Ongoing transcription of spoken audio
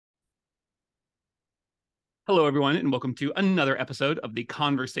Hello, everyone, and welcome to another episode of the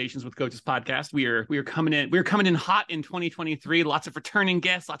Conversations with Coaches podcast. We're coming in hot in 2023. Lots of returning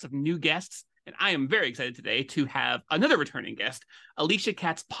guests, lots of new guests, and I am very excited today to have another returning guest, Alicia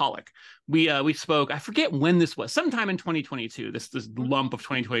Katz Pollock. We spoke. I forget when this was, sometime in 2022. This lump of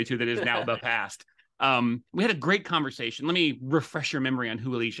 2022 that is now the past. We had a great conversation. Let me refresh your memory on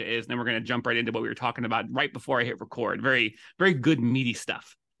who Alicia is, and then we're going to jump right into what we were talking about right before I hit record. Very, very good meaty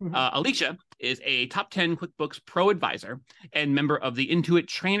stuff. Alicia is a top 10 QuickBooks ProAdvisor and member of the Intuit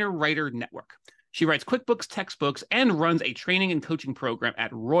Trainer Writer Network. She writes QuickBooks textbooks and runs a training and coaching program at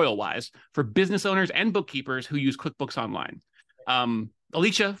Royalwise for business owners and bookkeepers who use QuickBooks Online.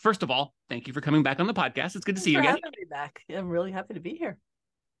 Alicia, first of all, thank you for coming back on the podcast. It's good to see you again. Thanks for having me back. I'm really happy to be here.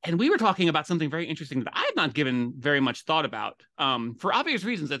 And we were talking about something very interesting that I had not given very much thought about. For obvious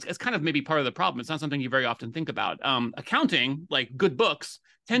reasons, it's kind of maybe part of the problem. It's not something you very often think about. Accounting, like good books,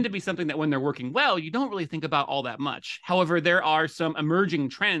 tend to be something that when they're working well, you don't really think about all that much. However, there are some emerging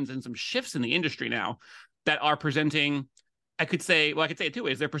trends and some shifts in the industry now that are presenting, I could say it two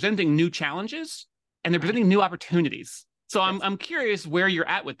ways. They're presenting new challenges and they're presenting new opportunities. So yes. I'm curious where you're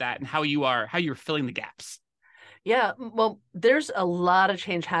at with that and how you're filling the gaps. Yeah, well, there's a lot of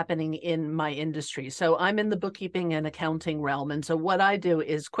change happening in my industry. So I'm in the bookkeeping and accounting realm. And so what I do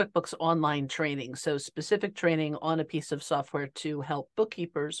is QuickBooks Online training. So specific training on a piece of software to help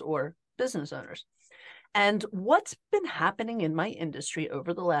bookkeepers or business owners. And what's been happening in my industry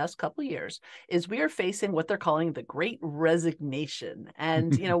over the last couple of years is we are facing what they're calling the Great Resignation.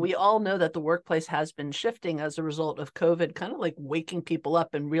 And, we all know that the workplace has been shifting as a result of COVID, kind of like waking people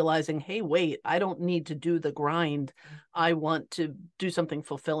up and realizing, hey, wait, I don't need to do the grind. I want to do something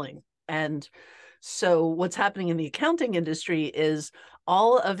fulfilling. And so what's happening in the accounting industry is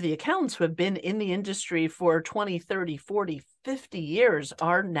all of the accountants who have been in the industry for 20, 30, 40, 50 years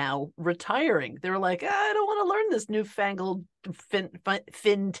are now retiring. They're like, I don't want to learn this newfangled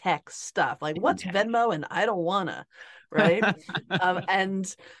fintech stuff. Like, what's Venmo? And I don't want to, right?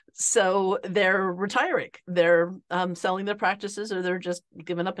 And so they're retiring. They're selling their practices, or they're just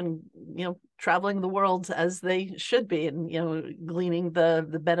giving up and, traveling the world as they should be and, gleaning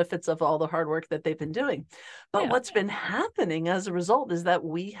the benefits of all the hard work that they've been doing. But what's been happening as a result is that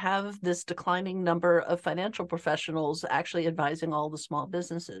we have this declining number of financial professionals actually advising all the small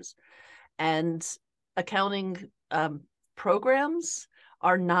businesses. And accounting programs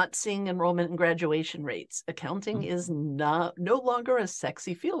are not seeing enrollment and graduation rates. Accounting is no longer a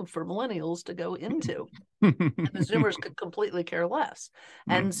sexy field for millennials to go into. And the Zoomers could completely care less.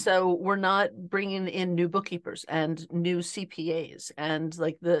 And so we're not bringing in new bookkeepers and new CPAs, and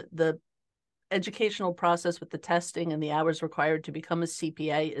like the educational process with the testing and the hours required to become a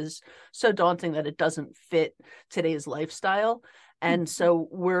CPA is so daunting that it doesn't fit today's lifestyle. And so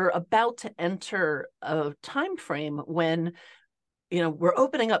we're about to enter a time frame when we're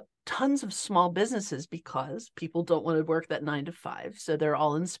opening up tons of small businesses because people don't want to work that 9 to 5. So they're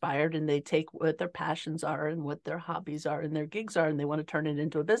all inspired and they take what their passions are and what their hobbies are and their gigs are, and they want to turn it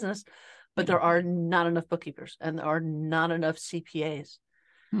into a business. But there are not enough bookkeepers and there are not enough CPAs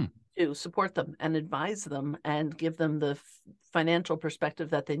to support them and advise them and give them the financial perspective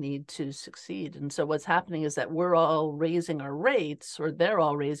that they need to succeed. And so what's happening is that we're all raising our rates, or they're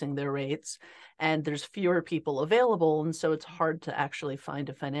all raising their rates, and there's fewer people available. And so it's hard to actually find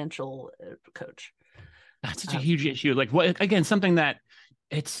a financial coach. That's such a huge issue. Like, again, something that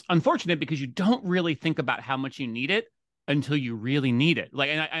it's unfortunate because you don't really think about how much you need it until you really need it. Like,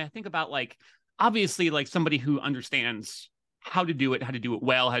 and I think about, like, obviously, like, somebody who understands how to do it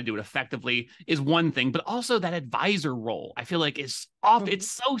well, how to do it effectively is one thing, but also that advisor role, I feel like is off. It's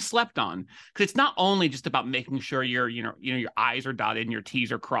so slept on, because it's not only just about making sure your I's are dotted and your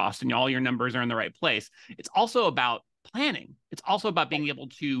T's are crossed and all your numbers are in the right place. It's also about planning. It's also about being able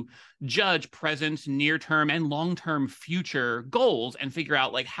to judge present, near-term, and long-term future goals and figure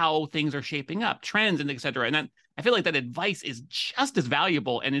out like how things are shaping up, trends, and et cetera. And I feel like that advice is just as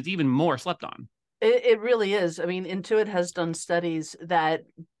valuable and is even more slept on. It really is. I mean, Intuit has done studies that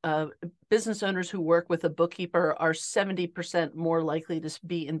business owners who work with a bookkeeper are 70% more likely to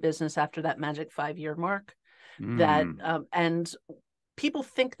be in business after that magic 5-year mark. And people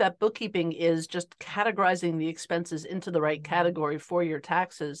think that bookkeeping is just categorizing the expenses into the right category for your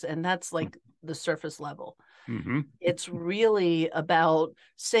taxes, and that's like the surface level. It's really about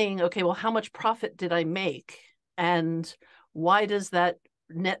saying, okay, well, how much profit did I make? And why does that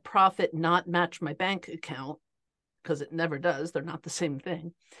net profit not match my bank account? because it never does. They're not the same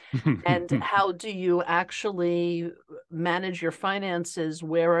thing. And how do you actually manage your finances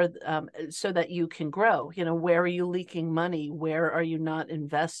so that you can grow? Where are you leaking money? Where are you not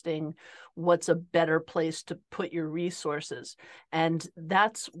investing? What's a better place to put your resources? And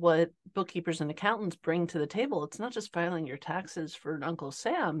that's what bookkeepers and accountants bring to the table. It's not just filing your taxes for Uncle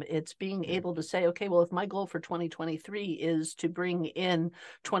Sam. It's being able to say, okay, well, if my goal for 2023 is to bring in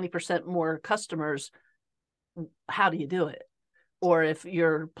 20% more customers, how do you do it? Or if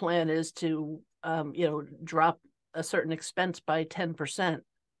your plan is to, drop a certain expense by 10%,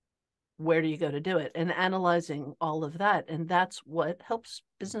 where do you go to do it? And analyzing all of that. And that's what helps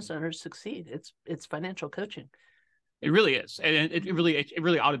business owners succeed. It's financial coaching. It really is. And it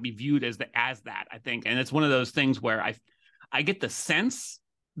really ought to be viewed as that, I think. And it's one of those things where I get the sense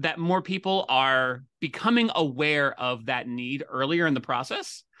that more people are becoming aware of that need earlier in the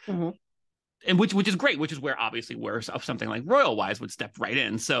process. Mm-hmm. And which is great, which is where something like Royalwise would step right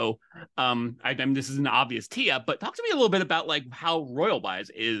in. So I mean, this is an obvious tee up, but talk to me a little bit about like how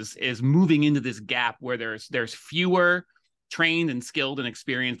Royalwise is moving into this gap where there's fewer trained and skilled and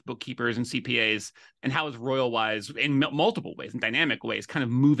experienced bookkeepers and CPAs, and how is Royalwise in multiple ways and dynamic ways kind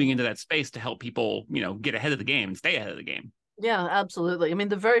of moving into that space to help people, get ahead of the game and stay ahead of the game. Yeah, absolutely. I mean,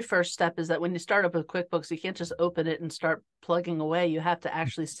 the very first step is that when you start up with QuickBooks, you can't just open it and start plugging away. You have to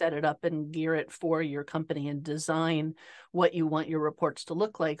actually set it up and gear it for your company and design what you want your reports to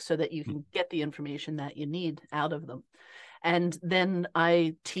look like so that you can get the information that you need out of them. And then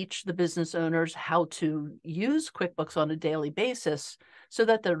I teach the business owners how to use QuickBooks on a daily basis so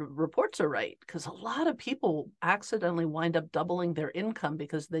that the reports are right. Because a lot of people accidentally wind up doubling their income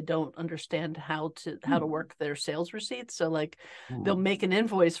because they don't understand how to work their sales receipts. So like they'll make an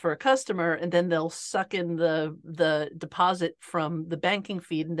invoice for a customer and then they'll suck in the deposit from the banking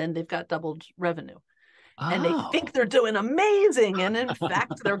feed, and then they've got doubled revenue. And they think they're doing amazing. And in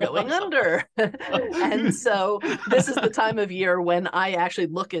fact, they're going under. And so this is the time of year when I actually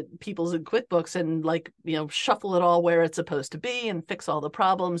look at people's in QuickBooks and shuffle it all where it's supposed to be and fix all the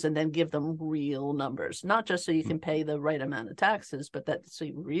problems and then give them real numbers, not just so you can pay the right amount of taxes, but so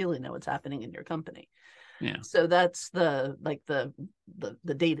you really know what's happening in your company. Yeah. So that's the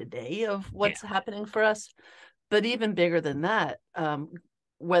day-to-day of what's happening for us. But even bigger than that,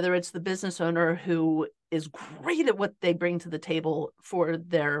 whether it's the business owner who is great at what they bring to the table for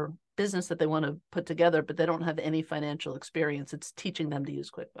their business that they want to put together, but they don't have any financial experience, it's teaching them to use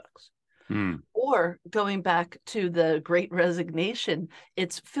QuickBooks. Or going back to the Great Resignation,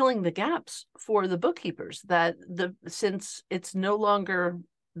 it's filling the gaps for the bookkeepers since it's no longer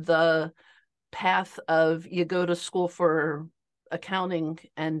the path of you go to school for accounting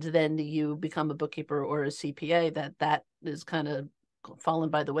and then you become a bookkeeper or a CPA, that is kind of fallen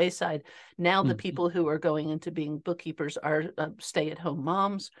by the wayside. Now the people who are going into being bookkeepers are stay-at-home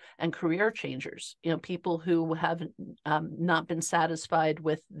moms and career changers, people who have not been satisfied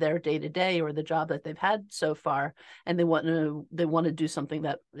with their day-to-day or the job that they've had so far, and they want to do something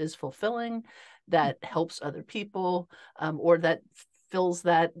that is fulfilling, that helps other people, or that fills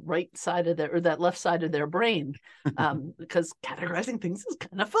that right side of that left side of their brain, because categorizing things is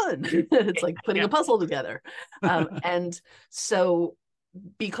kind of fun. It's like putting a puzzle together. And so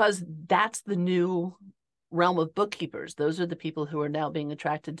because that's the new realm of bookkeepers, those are the people who are now being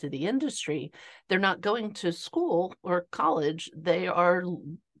attracted to the industry. They're not going to school or college. They are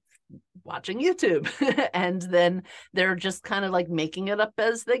watching YouTube and then they're just kind of like making it up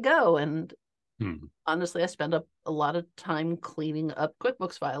as they go. And honestly, I spend a lot of time cleaning up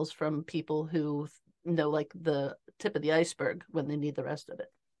QuickBooks files from people who know like the tip of the iceberg when they need the rest of it.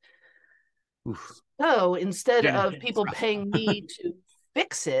 Oof. So instead of people paying me to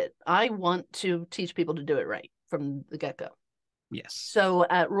fix it, I want to teach people to do it right from the get-go. Yes. So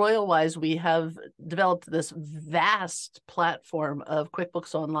at Royalwise, we have developed this vast platform of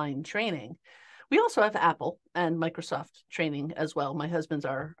QuickBooks Online training. We also have Apple and Microsoft training as well. My husband's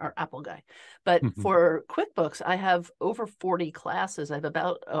our Apple guy. But for QuickBooks, I have over 40 classes. I have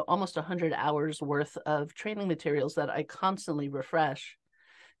about almost 100 hours worth of training materials that I constantly refresh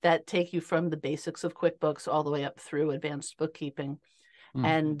that take you from the basics of QuickBooks all the way up through advanced bookkeeping.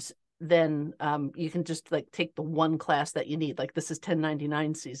 And then you can just like take the one class that you need. Like this is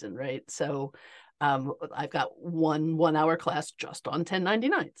 1099 season, right? So I've got one 1 hour class just on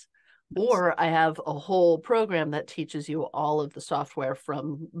 1099s. Or I have a whole program that teaches you all of the software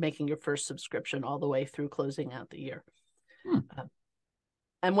from making your first subscription all the way through closing out the year.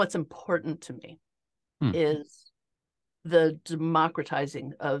 And what's important to me is the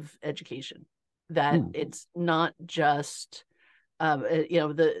democratizing of education, that it's not just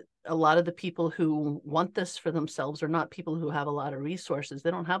A lot of the people who want this for themselves are not people who have a lot of resources. They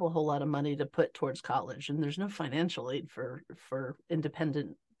don't have a whole lot of money to put towards college, and there's no financial aid for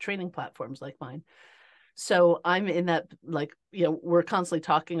independent training platforms like mine. So I'm in that, like, we're constantly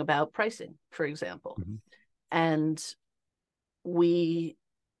talking about pricing, for example, and we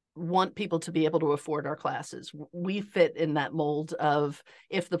want people to be able to afford our classes. We fit in that mold of,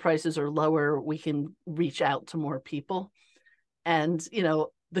 if the prices are lower, we can reach out to more people. And,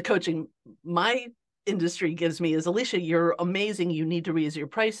 the coaching my industry gives me is, Alicia, you're amazing. You need to raise your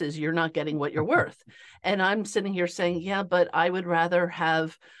prices. You're not getting what you're worth. And I'm sitting here saying, yeah, but I would rather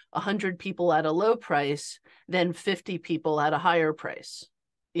have 100 people at a low price than 50 people at a higher price.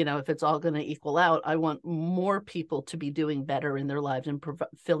 If it's all going to equal out, I want more people to be doing better in their lives and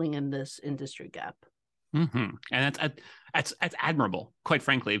filling in this industry gap. And that's admirable, quite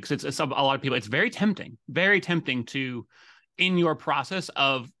frankly, because it's a lot of people. It's very tempting to, in your process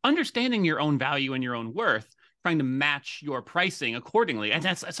of understanding your own value and your own worth, trying to match your pricing accordingly. And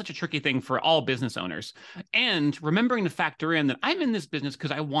that's such a tricky thing for all business owners. And remembering to factor in that I'm in this business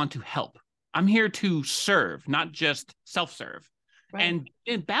because I want to help. I'm here to serve, not just self-serve. Right. And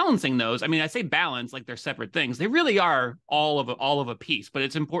in balancing those, I mean, I say balance like they're separate things. They really are all of a piece, but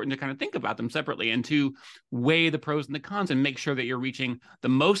it's important to kind of think about them separately and to weigh the pros and the cons and make sure that you're reaching the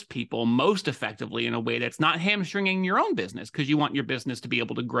most people most effectively in a way that's not hamstringing your own business, because you want your business to be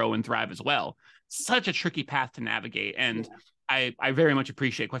able to grow and thrive as well. Such a tricky path to navigate. And I very much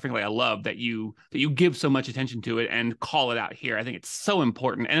appreciate, quite frankly, I love that you give so much attention to it and call it out here. I think it's so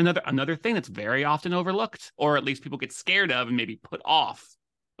important. And another thing that's very often overlooked, or at least people get scared of and maybe put off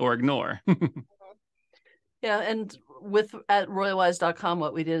or ignore. Yeah, and at Royalwise.com,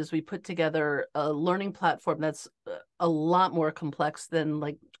 what we did is we put together a learning platform that's a lot more complex than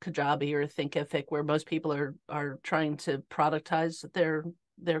like Kajabi or Thinkific, where most people are trying to productize their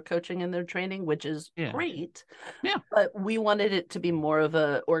coaching and their training, which is great. Yeah. But we wanted it to be more of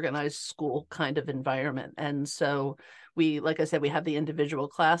a organized school kind of environment. And so like I said, we have the individual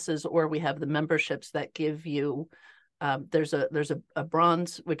classes, or we have the memberships that give you, there's a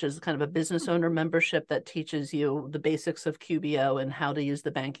bronze, which is kind of a business owner membership that teaches you the basics of QBO and how to use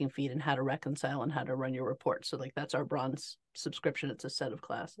the banking feed and how to reconcile and how to run your report. So like, that's our bronze subscription. It's a set of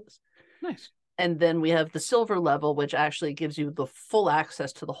classes. Nice. And then we have the silver level, which actually gives you the full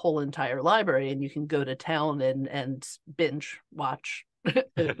access to the whole entire library. And you can go to town and binge watch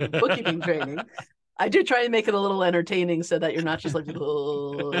bookkeeping training. I do try and make it a little entertaining so that you're not just like,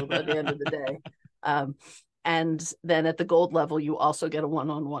 oh, by the end of the day. And then at the gold level, you also get a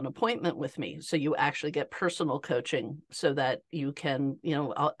one-on-one appointment with me. So you actually get personal coaching so that you can,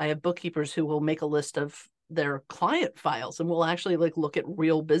 I have bookkeepers who will make a list of their client files, and we'll actually like look at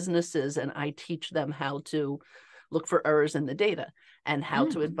real businesses, and I teach them how to look for errors in the data and how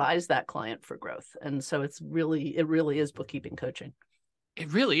to advise that client for growth. And so it really is bookkeeping coaching.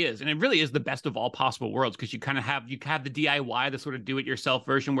 It really is. And it really is the best of all possible worlds, because you have the DIY, the sort of do-it-yourself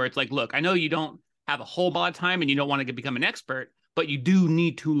version where it's like, look, I know you don't have a whole lot of time and you don't want to become an expert, but you do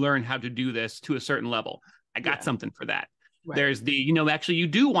need to learn how to do this to a certain level. I got something for that. Right. There's the, actually you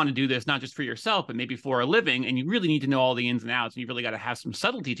do want to do this, not just for yourself, but maybe for a living. And you really need to know all the ins and outs. And you really got to have some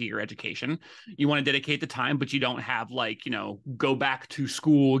subtlety to your education. You want to dedicate the time, but you don't have go back to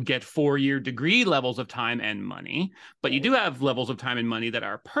school, get 4-year degree levels of time and money. But you do have levels of time and money that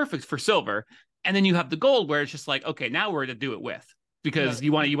are perfect for silver. And then you have the gold, where it's just like, okay, now we're to do it with, because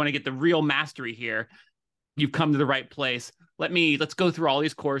you want to get the real mastery here. You've come to the right place. Let's go through all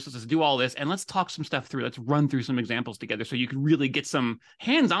these courses, let's do all this, and let's talk some stuff through. Let's run through some examples together so you can really get some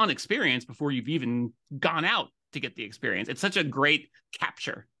hands-on experience before you've even gone out to get the experience. It's such a great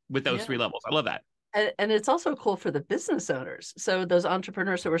capture with those 3 levels. I love that. And it's also cool for the business owners. So those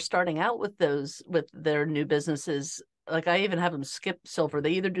entrepreneurs who are starting out with their new businesses, like I even have them skip silver.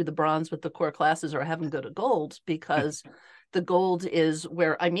 They either do the bronze with the core classes, or I have them go to gold, because the gold is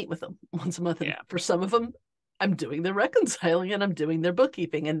where I meet with them once a month. And for some of them, I'm doing their reconciling and I'm doing their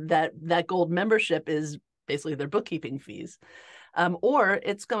bookkeeping. And that gold membership is basically their bookkeeping fees. Or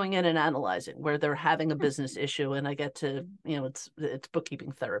it's going in and analyzing where they're having a business issue, and I get to, it's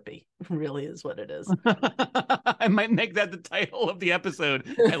bookkeeping therapy, really is what it is. I might make that the title of the episode.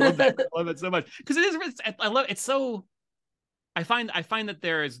 I love that. I love it so much, because I find that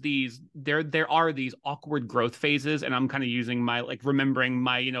there are these awkward growth phases, and I'm kind of using my, remembering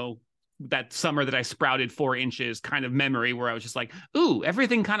my, that summer that I sprouted 4 inches kind of memory, where I was just like, ooh,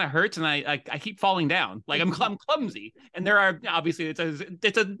 everything kind of hurts. And I keep falling down. Like I'm clumsy. And there are, obviously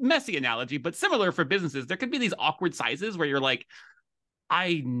it's a messy analogy, but similar for businesses. There could be these awkward sizes where you're like,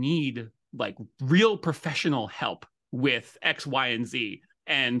 I need real professional help with X, Y, and Z.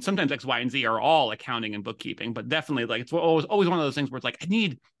 And sometimes X, Y, and Z are all accounting and bookkeeping, but definitely like it's always one of those things where it's like I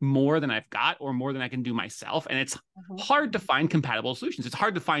need more than I've got or more than I can do myself. And it's hard to find compatible solutions. It's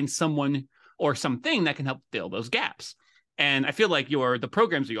hard to find someone or something that can help fill those gaps. And I feel like the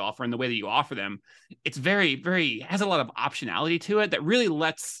programs that you offer and the way that you offer them, it's has a lot of optionality to it that really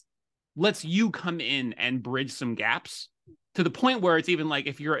lets you come in and bridge some gaps to the point where it's even like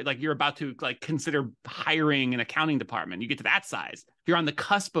if you're about to like consider hiring an accounting department, you get to that size. If you're on the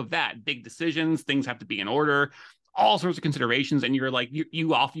cusp of that, big decisions, things have to be in order, all sorts of considerations, and you're like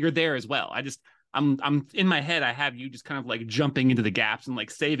you're there as well. I'm in my head, I have you just kind of like jumping into the gaps and like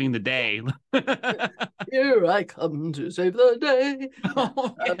saving the day. Here I come to save the day.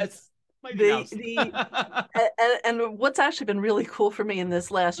 Oh, yes. And what's actually been really cool for me in this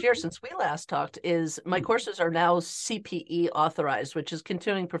last year since we last talked is my courses are now CPE authorized, which is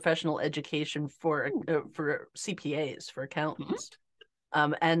continuing professional education for CPAs, for accountants.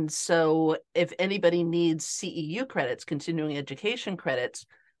 And so if anybody needs CEU credits, continuing education credits,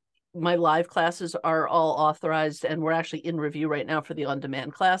 my live classes are all authorized, and we're actually in review right now for the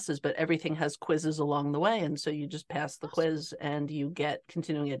on-demand classes, but everything has quizzes along the way. And so you just pass the quiz and you get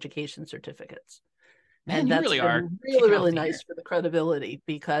continuing education certificates. Man, and that's really nice for the credibility,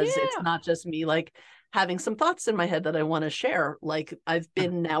 because it's not just me like having some thoughts in my head that I want to share. Like I've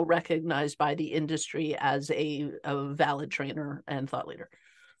been now recognized by the industry as a valid trainer and thought leader.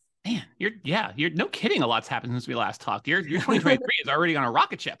 Man, you're no kidding. A lot's happened since we last talked. Your 2023 is already on a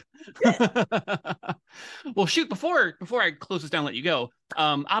rocket ship. Well, shoot, before I close this down and let you go,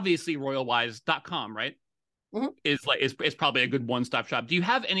 obviously royalwise.com, right? Is probably a good one-stop shop. Do you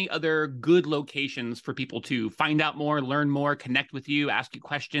have any other good locations for people to find out more, learn more, connect with you, ask you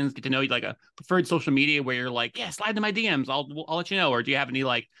questions, get to know you, like a preferred social media where you're like, yeah, slide to my DMs, I'll let you know? Or do you have any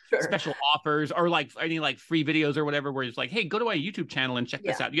like special offers or like any like free videos or whatever where it's like, hey, go to my YouTube channel and check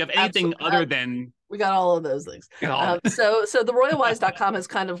this out? Do you have anything other than... We got all of those things. So the royalwise.com is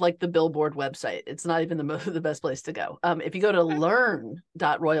kind of like the billboard website. It's not even the best place to go. If you go to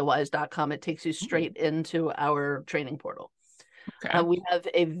learn.royalwise.com, it takes you straight into our training portal. We have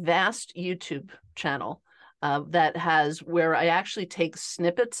a vast YouTube channel that has where I actually take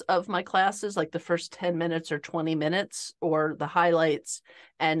snippets of my classes, like the first 10 minutes or 20 minutes or the highlights.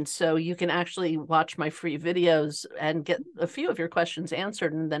 And so you can actually watch my free videos and get a few of your questions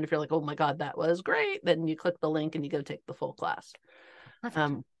answered. And then if you're like, oh my God, that was great, then you click the link and you go take the full class.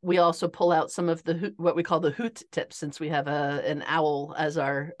 We also pull out some of the what we call the hoot tips, since we have an owl as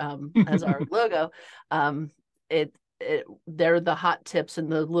our logo. They're the hot tips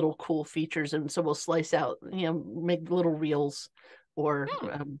and the little cool features, and so we'll slice out, make little reels or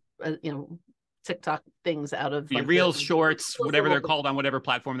TikTok things out of like reels, shorts, whatever they're called on whatever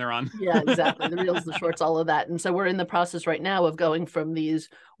platform they're on. Yeah, exactly. The reels, the shorts, all of that. And so we're in the process right now of going from these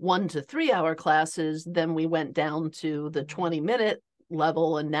 1 to 3 hour classes. Then we went down to the 20-minute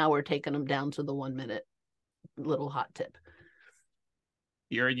level, and now we're taking them down to the 1-minute little hot tip.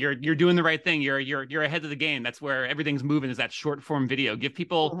 You're doing the right thing. You're ahead of the game. That's where everything's moving, is that short form video. Give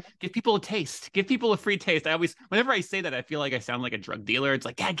people a taste. Give people a free taste. Whenever I say that, I feel like I sound like a drug dealer. It's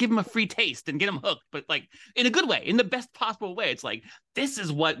like, yeah, give them a free taste and get them hooked, but like in a good way, in the best possible way. It's like, this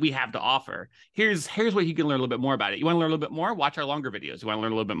is what we have to offer. Here's what you can learn a little bit more about it. You want to learn a little bit more? Watch our longer videos. You want to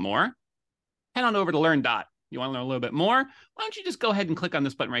learn a little bit more? Head on over to learn. You want to learn a little bit more? Why don't you just go ahead and click on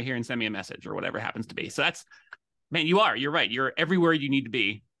this button right here and send me a message or whatever it happens to be. So that's, man, you're right. You're everywhere you need to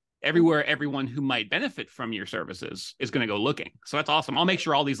be. Everywhere everyone who might benefit from your services is going to go looking. So that's awesome. I'll make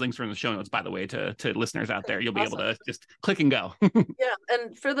sure all these links are in the show notes, by the way, to listeners out there. You'll be able to just click and go. Yeah.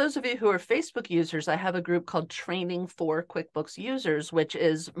 And for those of you who are Facebook users, I have a group called Training for QuickBooks Users, which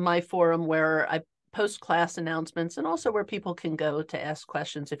is my forum where I post class announcements and also where people can go to ask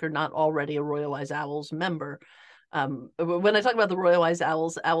questions if you're not already a Royalwise Owls member. When I talk about the Royalwise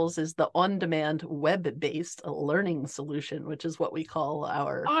Owls is the on-demand web-based learning solution, which is what we call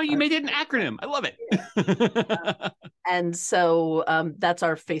our... Oh, you made it an acronym. I love it. And so that's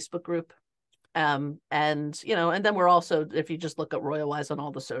our Facebook group. And then we're also, if you just look at Royalwise on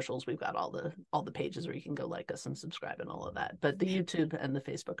all the socials, we've got all the pages where you can go like us and subscribe and all of that. But the YouTube and the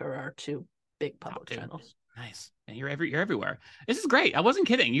Facebook are our two big public channels. Nice. And you're everywhere. This is great. I wasn't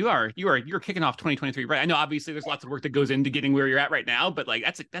kidding. You're kicking off 2023, right? I know obviously there's lots of work that goes into getting where you're at right now, but like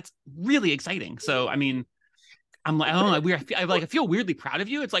that's really exciting. So I mean, I'm like, I don't know, I feel weirdly proud of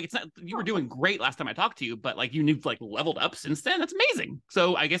you. It's like, it's not, you were doing great last time I talked to you, but like you've like leveled up since then. That's amazing.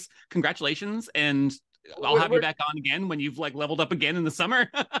 So I guess congratulations, and I'll have you back on again when you've like leveled up again in the summer.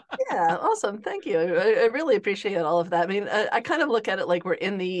 Yeah, awesome. Thank you. I really appreciate all of that. I mean, I kind of look at it like we're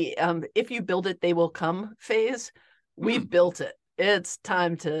in the if you build it, they will come phase. We've built it. It's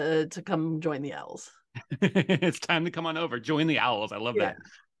time to come join the owls. It's time to come on over. Join the owls. I love that.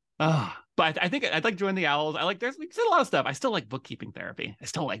 But I think I'd like Join the Owls. I like there's a lot of stuff. I still like bookkeeping therapy. I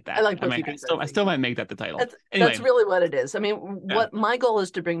still like that. I like bookkeeping I still might make that the title. Anyway, that's really what it is. I mean, what my goal is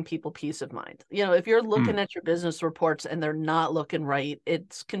to bring people peace of mind. You know, if you're looking at your business reports and they're not looking right,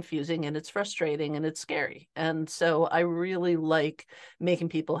 it's confusing and it's frustrating and it's scary. And so I really like making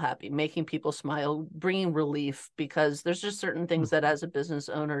people happy, making people smile, bringing relief, because there's just certain things that as a business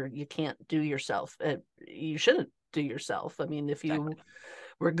owner, you can't do yourself. You shouldn't do yourself. I mean, if you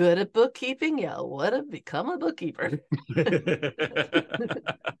were good at bookkeeping, you would have become a bookkeeper.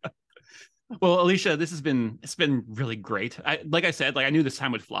 Well, Alicia, it's been really great. Like I said, I knew this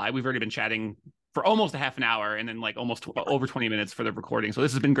time would fly. We've already been chatting for almost a half an hour, and then almost over 20 minutes for the recording. So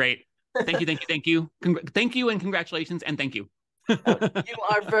this has been great. Thank you. Thank you, and congratulations, and thank you. You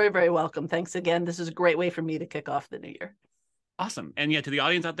are very, very welcome. Thanks again. This is a great way for me to kick off the new year. Awesome. And to the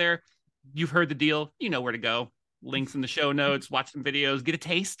audience out there, you've heard the deal. You know where to go. Links in the show notes, watch some videos, get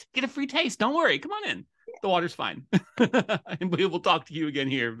a free taste. Don't worry. Come on in. The water's fine. And we will talk to you again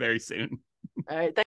here very soon. All right.